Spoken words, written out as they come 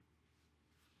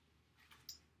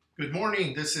Good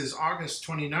morning. This is August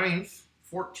 29th,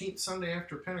 14th Sunday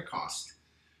after Pentecost.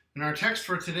 And our text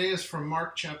for today is from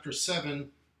Mark chapter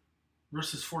 7,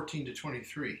 verses 14 to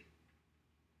 23.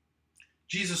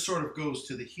 Jesus sort of goes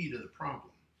to the heat of the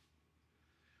problem.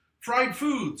 Fried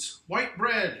foods, white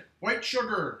bread, white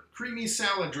sugar, creamy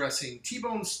salad dressing,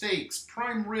 T-bone steaks,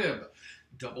 prime rib,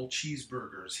 double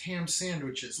cheeseburgers, ham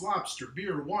sandwiches, lobster,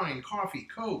 beer, wine, coffee,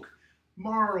 Coke,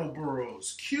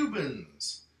 Marlboros,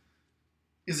 Cubans.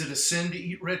 Is it a sin to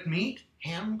eat red meat,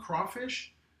 ham,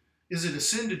 crawfish? Is it a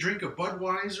sin to drink a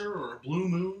Budweiser or a Blue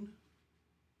Moon?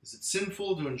 Is it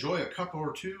sinful to enjoy a cup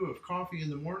or two of coffee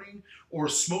in the morning or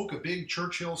smoke a big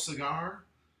Churchill cigar?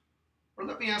 Or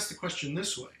let me ask the question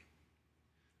this way.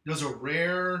 Does a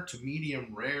rare to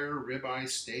medium rare ribeye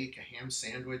steak, a ham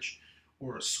sandwich,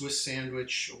 or a Swiss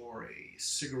sandwich, or a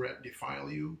cigarette defile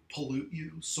you, pollute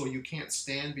you, so you can't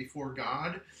stand before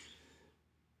God?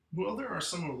 Well, there are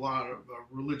a lot of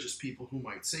religious people who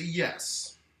might say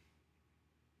yes.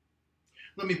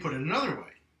 Let me put it another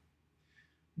way.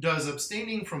 Does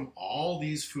abstaining from all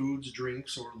these foods,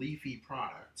 drinks, or leafy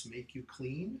products make you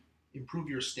clean, improve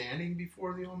your standing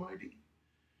before the Almighty,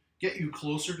 get you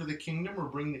closer to the kingdom, or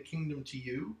bring the kingdom to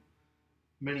you?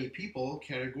 Many people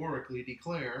categorically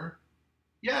declare,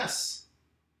 yes.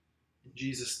 In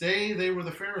Jesus' day, they were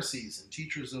the Pharisees and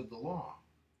teachers of the law.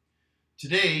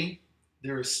 Today,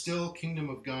 there is still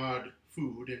kingdom of God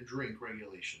food and drink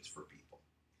regulations for people.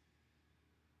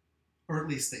 Or at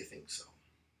least they think so.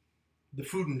 The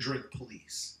food and drink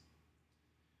police.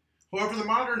 However, the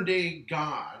modern day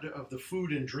God of the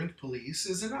food and drink police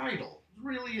is an idol. It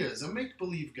really is, a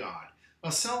make-believe God,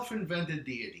 a self-invented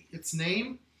deity. Its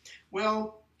name?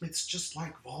 Well, it's just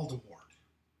like Voldemort,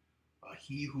 a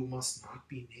he who must not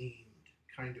be named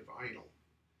kind of idol.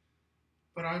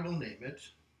 But I will name it.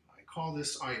 I call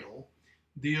this idol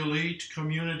the Elite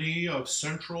Community of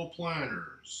Central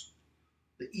Planners,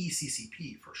 the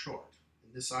ECCP for short.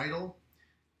 And this idol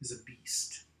is a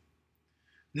beast.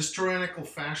 This tyrannical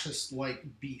fascist-like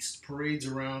beast parades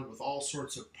around with all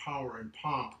sorts of power and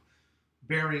pomp,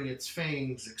 baring its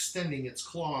fangs, extending its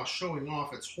claws, showing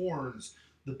off its horns.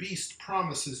 The beast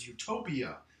promises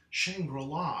utopia,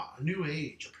 Shangri-La, a new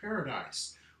age, a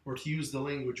paradise, or to use the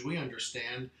language we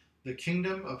understand, the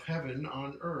kingdom of heaven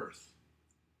on earth.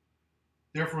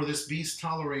 Therefore, this beast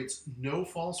tolerates no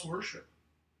false worship.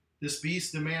 This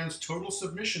beast demands total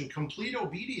submission, complete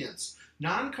obedience.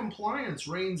 Non-compliance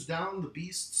rains down the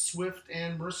beast's swift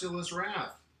and merciless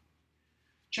wrath.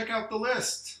 Check out the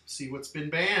list. See what's been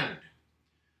banned.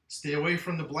 Stay away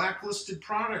from the blacklisted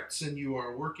products, and you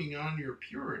are working on your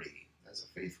purity as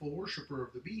a faithful worshiper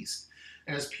of the beast.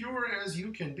 As pure as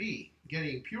you can be,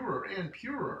 getting purer and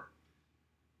purer.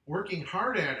 Working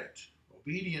hard at it.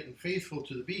 Obedient and faithful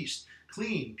to the beast,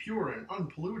 clean, pure, and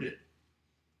unpolluted.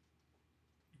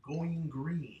 Going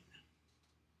green.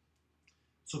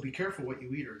 So be careful what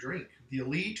you eat or drink. The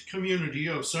elite community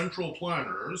of central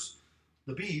planners,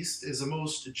 the beast, is a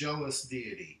most jealous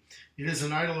deity. It is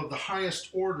an idol of the highest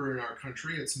order in our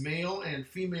country. Its male and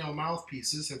female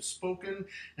mouthpieces have spoken,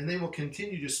 and they will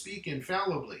continue to speak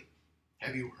infallibly.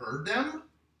 Have you heard them?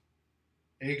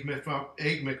 Egg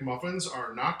McMuffins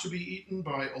are not to be eaten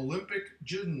by Olympic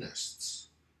gymnasts.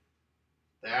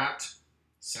 That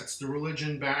sets the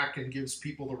religion back and gives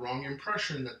people the wrong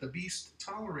impression that the beast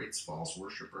tolerates false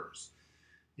worshippers,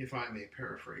 if I may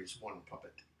paraphrase one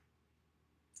puppet.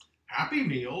 Happy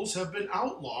Meals have been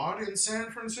outlawed in San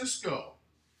Francisco.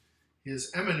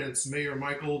 His Eminence Mayor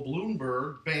Michael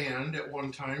Bloomberg banned at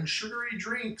one time sugary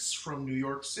drinks from New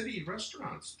York City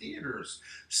restaurants, theaters,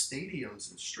 stadiums,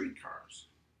 and streetcars.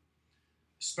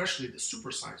 Especially the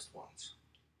supersized ones.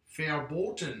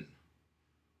 Verboten.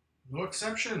 No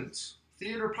exceptions.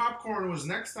 Theater popcorn was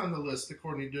next on the list,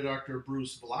 according to Dr.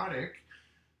 Bruce Vladeck,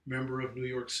 member of New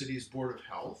York City's Board of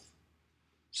Health.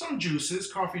 Some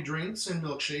juices, coffee drinks, and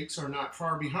milkshakes are not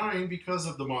far behind because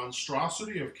of the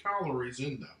monstrosity of calories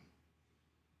in them.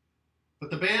 But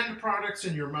the banned products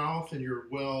in your mouth and you're,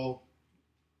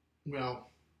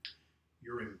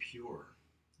 you're impure,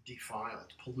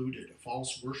 defiled, polluted, a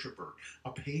false worshiper,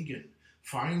 a pagan.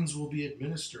 Fines will be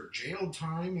administered. Jail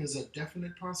time is a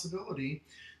definite possibility.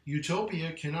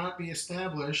 Utopia cannot be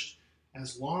established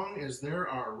as long as there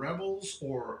are rebels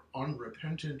or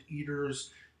unrepentant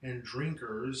eaters and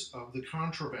drinkers of the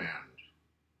contraband.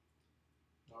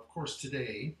 Now, of course,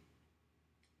 today,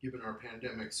 given our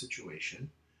pandemic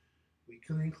situation, we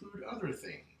can include other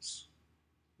things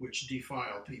which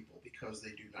defile people because they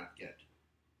do not get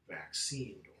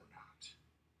vaccinated or not.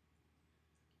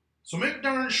 So make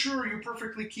darn sure you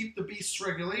perfectly keep the beast's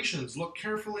regulations. Look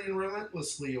carefully and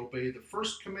relentlessly obey the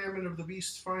first commandment of the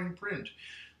beast's fine print,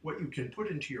 what you can put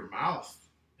into your mouth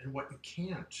and what you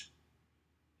can't.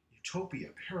 Utopia,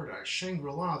 paradise,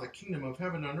 Shangri-La, the kingdom of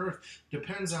heaven on earth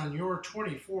depends on your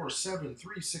 24/7,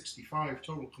 365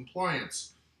 total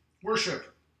compliance.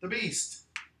 Worship the beast.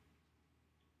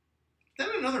 Then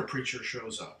another preacher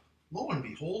shows up. Lo and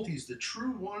behold, he's the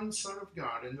true one Son of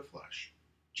God in the flesh,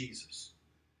 Jesus.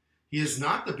 He is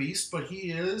not the beast, but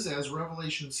he is, as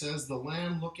Revelation says, the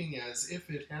lamb looking as if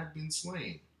it had been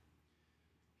slain.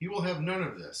 He will have none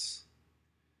of this.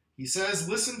 He says,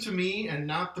 listen to me and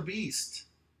not the beast.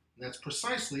 And that's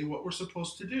precisely what we're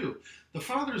supposed to do. The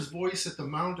Father's voice at the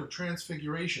Mount of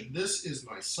Transfiguration, this is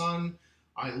my Son,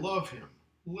 I love him,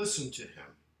 listen to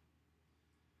him.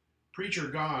 Preacher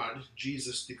God,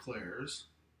 Jesus declares,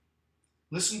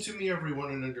 listen to me,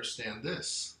 everyone, and understand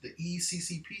this. The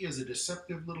ECCP is a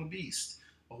deceptive little beast,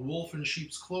 a wolf in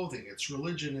sheep's clothing. Its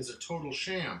religion is a total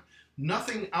sham.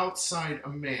 Nothing outside a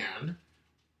man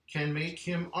can make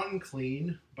him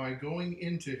unclean by going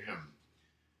into him.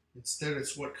 Instead,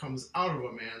 it's what comes out of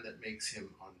a man that makes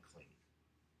him unclean.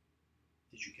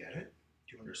 Did you get it?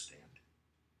 Do you understand?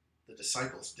 The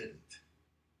disciples didn't.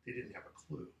 They didn't have a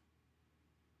clue.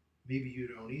 Maybe you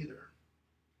don't either.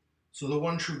 So the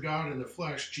one true God in the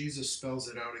flesh, Jesus spells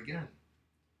it out again.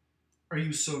 Are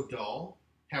you so dull?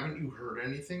 Haven't you heard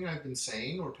anything I've been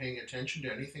saying or paying attention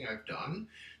to anything I've done?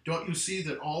 Don't you see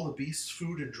that all the beast's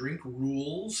food and drink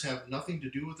rules have nothing to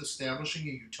do with establishing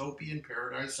a utopian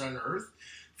paradise on earth?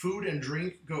 Food and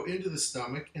drink go into the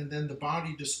stomach and then the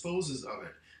body disposes of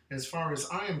it. As far as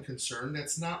I am concerned,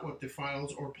 that's not what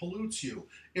defiles or pollutes you.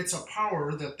 It's a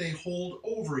power that they hold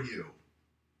over you.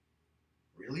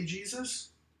 Really, Jesus?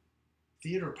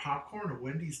 Theater popcorn, a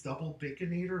Wendy's double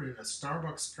baconator, and a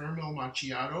Starbucks caramel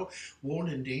macchiato won't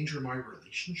endanger my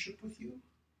relationship with you?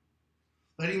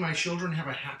 Letting my children have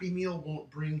a Happy Meal won't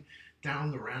bring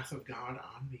down the wrath of God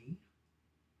on me?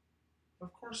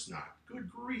 Of course not. Good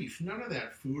grief, none of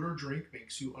that food or drink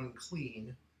makes you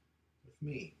unclean with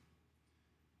me.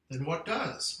 Then what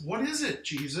does? What is it,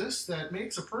 Jesus, that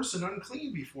makes a person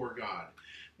unclean before God?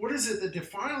 What is it that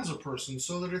defiles a person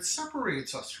so that it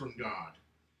separates us from God?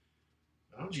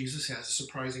 Well, Jesus has a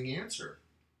surprising answer.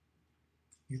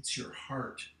 It's your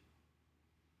heart.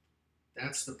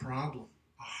 That's the problem,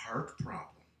 a heart problem.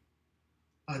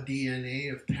 A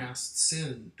DNA of past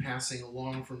sin passing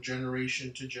along from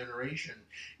generation to generation.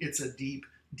 It's a deep,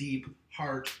 deep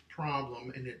heart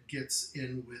problem, and it gets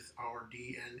in with our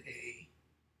DNA.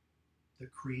 The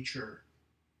creature,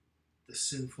 the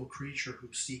sinful creature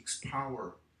who seeks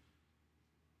power,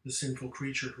 the sinful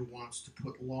creature who wants to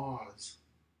put laws,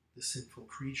 the sinful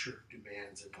creature who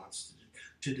demands and wants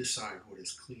to decide what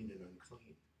is clean and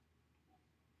unclean.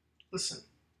 Listen,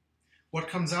 what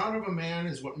comes out of a man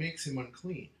is what makes him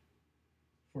unclean.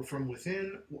 For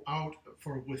within, out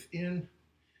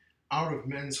of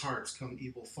men's hearts come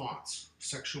evil thoughts,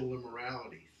 sexual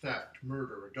immorality, theft,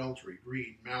 murder, adultery,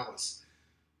 greed, malice,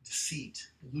 deceit,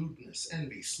 lewdness,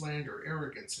 envy, slander,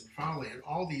 arrogance, and folly. And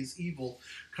all these evil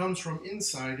comes from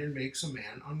inside and makes a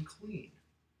man unclean.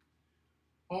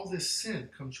 All this sin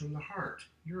comes from the heart,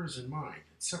 yours and mine.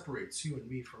 It separates you and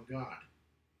me from God.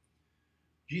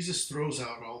 Jesus throws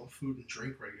out all the food and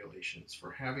drink regulations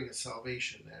for having a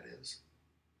salvation, that is.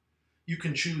 You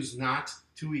can choose not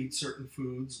to eat certain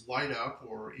foods, light up,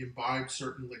 or imbibe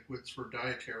certain liquids for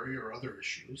dietary or other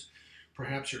issues.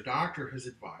 Perhaps your doctor has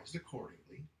advised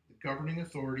accordingly. The governing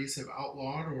authorities have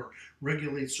outlawed or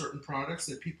regulated certain products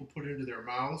that people put into their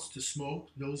mouths to smoke,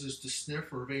 noses to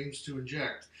sniff, or veins to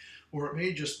inject. Or it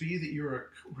may just be that you're a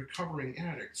recovering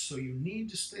addict, so you need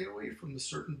to stay away from the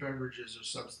certain beverages or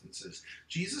substances.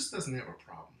 Jesus doesn't have a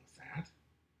problem with that.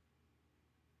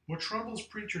 What troubles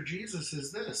preacher Jesus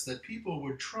is this, that people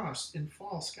would trust in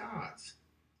false gods.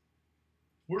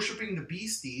 Worshipping the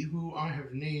beastie, who I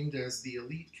have named as the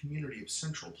elite community of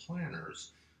central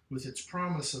planners, with its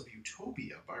promise of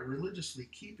utopia by religiously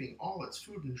keeping all its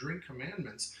food and drink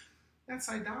commandments, that's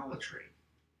idolatry.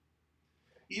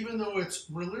 Even though its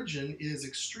religion is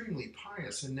extremely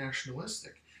pious and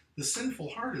nationalistic, the sinful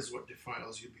heart is what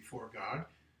defiles you before God.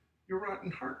 Your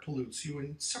rotten heart pollutes you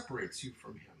and separates you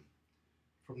from him.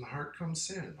 From the heart comes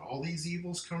sin. All these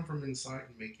evils come from inside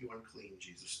and make you unclean,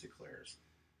 Jesus declares.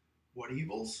 What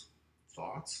evils?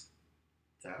 Thoughts,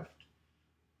 theft,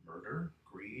 murder,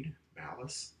 greed,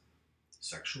 malice,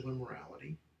 sexual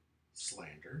immorality,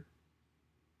 slander.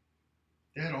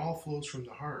 That all flows from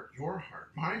the heart, your heart,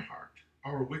 my heart.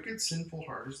 Our wicked, sinful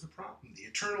heart is the problem, the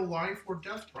eternal life or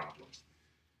death problem.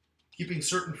 Keeping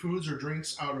certain foods or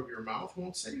drinks out of your mouth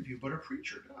won't save you, but a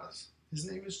preacher does. His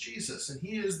name is Jesus, and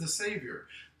he is the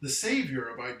Savior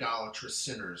of idolatrous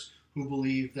sinners who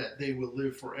believe that they will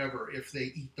live forever if they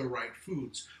eat the right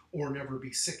foods, or never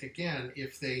be sick again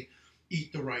if they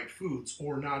eat the right foods,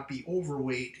 or not be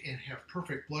overweight and have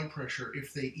perfect blood pressure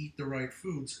if they eat the right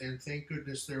foods. And thank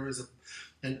goodness there is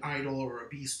an idol or a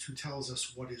beast who tells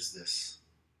us what is this.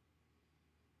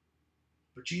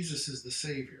 But Jesus is the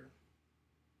Savior.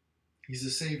 He's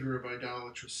the Savior of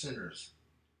idolatrous sinners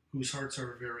whose hearts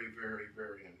are very, very,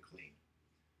 very unclean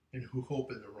and who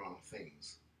hope in the wrong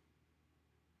things,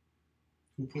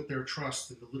 who put their trust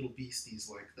in the little beasties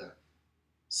like the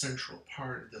central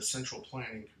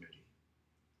planning committee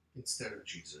instead of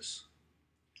Jesus.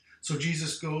 So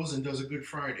Jesus goes and does a Good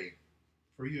Friday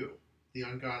for you, the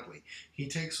ungodly. He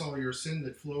takes all your sin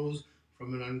that flows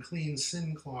from an unclean,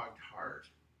 sin-clogged heart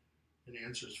and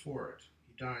answers for it.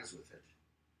 He dies with it.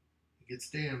 He gets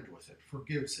damned with it,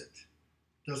 forgives it,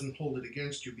 doesn't hold it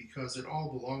against you because it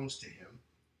all belongs to him.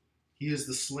 He is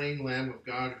the slain Lamb of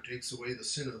God who takes away the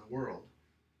sin of the world.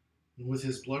 And with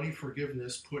his bloody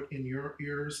forgiveness put in your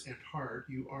ears and heart,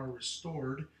 you are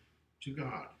restored to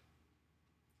God,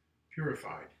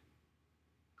 purified,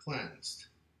 cleansed,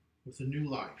 with a new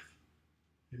life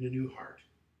and a new heart.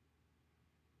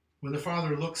 When the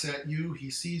Father looks at you, he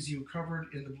sees you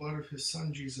covered in the blood of his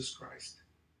Son, Jesus Christ.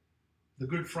 The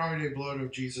Good Friday blood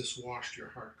of Jesus washed your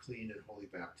heart clean in holy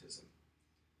baptism.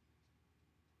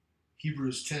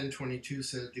 Hebrews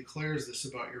 10:22 declares this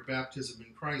about your baptism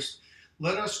in Christ.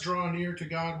 Let us draw near to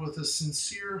God with a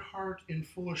sincere heart in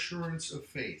full assurance of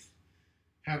faith,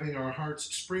 having our hearts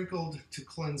sprinkled to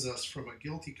cleanse us from a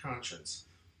guilty conscience,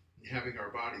 and having our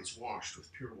bodies washed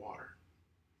with pure water.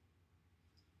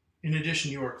 In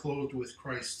addition, you are clothed with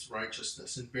Christ's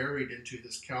righteousness and buried into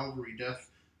his Calvary death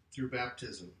through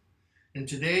baptism. And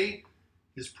today,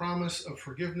 his promise of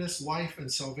forgiveness, life,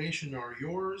 and salvation are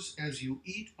yours as you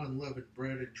eat unleavened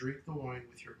bread and drink the wine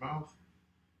with your mouth.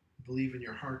 Believe in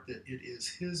your heart that it is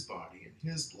his body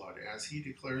and his blood, as he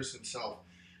declares himself,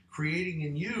 creating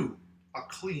in you a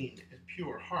clean and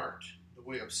pure heart, the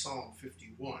way of Psalm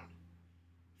 51.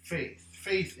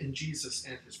 Faith in Jesus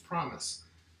and his promise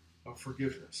of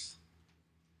forgiveness.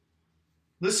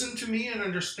 Listen to me and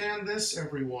understand this,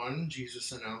 everyone,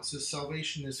 Jesus announces.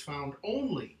 Salvation is found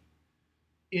only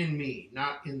in me,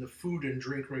 not in the food and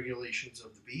drink regulations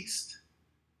of the beast,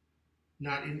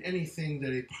 not in anything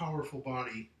that a powerful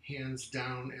body hands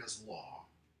down as law.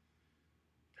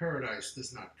 Paradise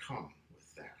does not come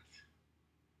with that.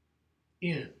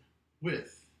 In,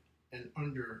 with, and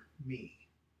under me.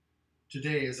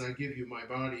 Today, as I give you my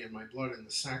body and my blood in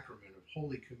the sacrament of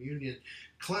Holy Communion,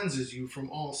 cleanses you from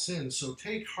all sin. So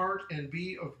take heart and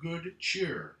be of good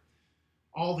cheer.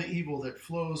 All the evil that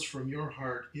flows from your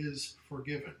heart is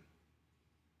forgiven.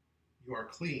 You are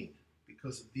clean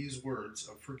because of these words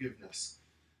of forgiveness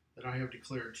that I have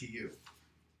declared to you.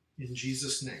 In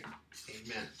Jesus' name,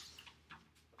 amen.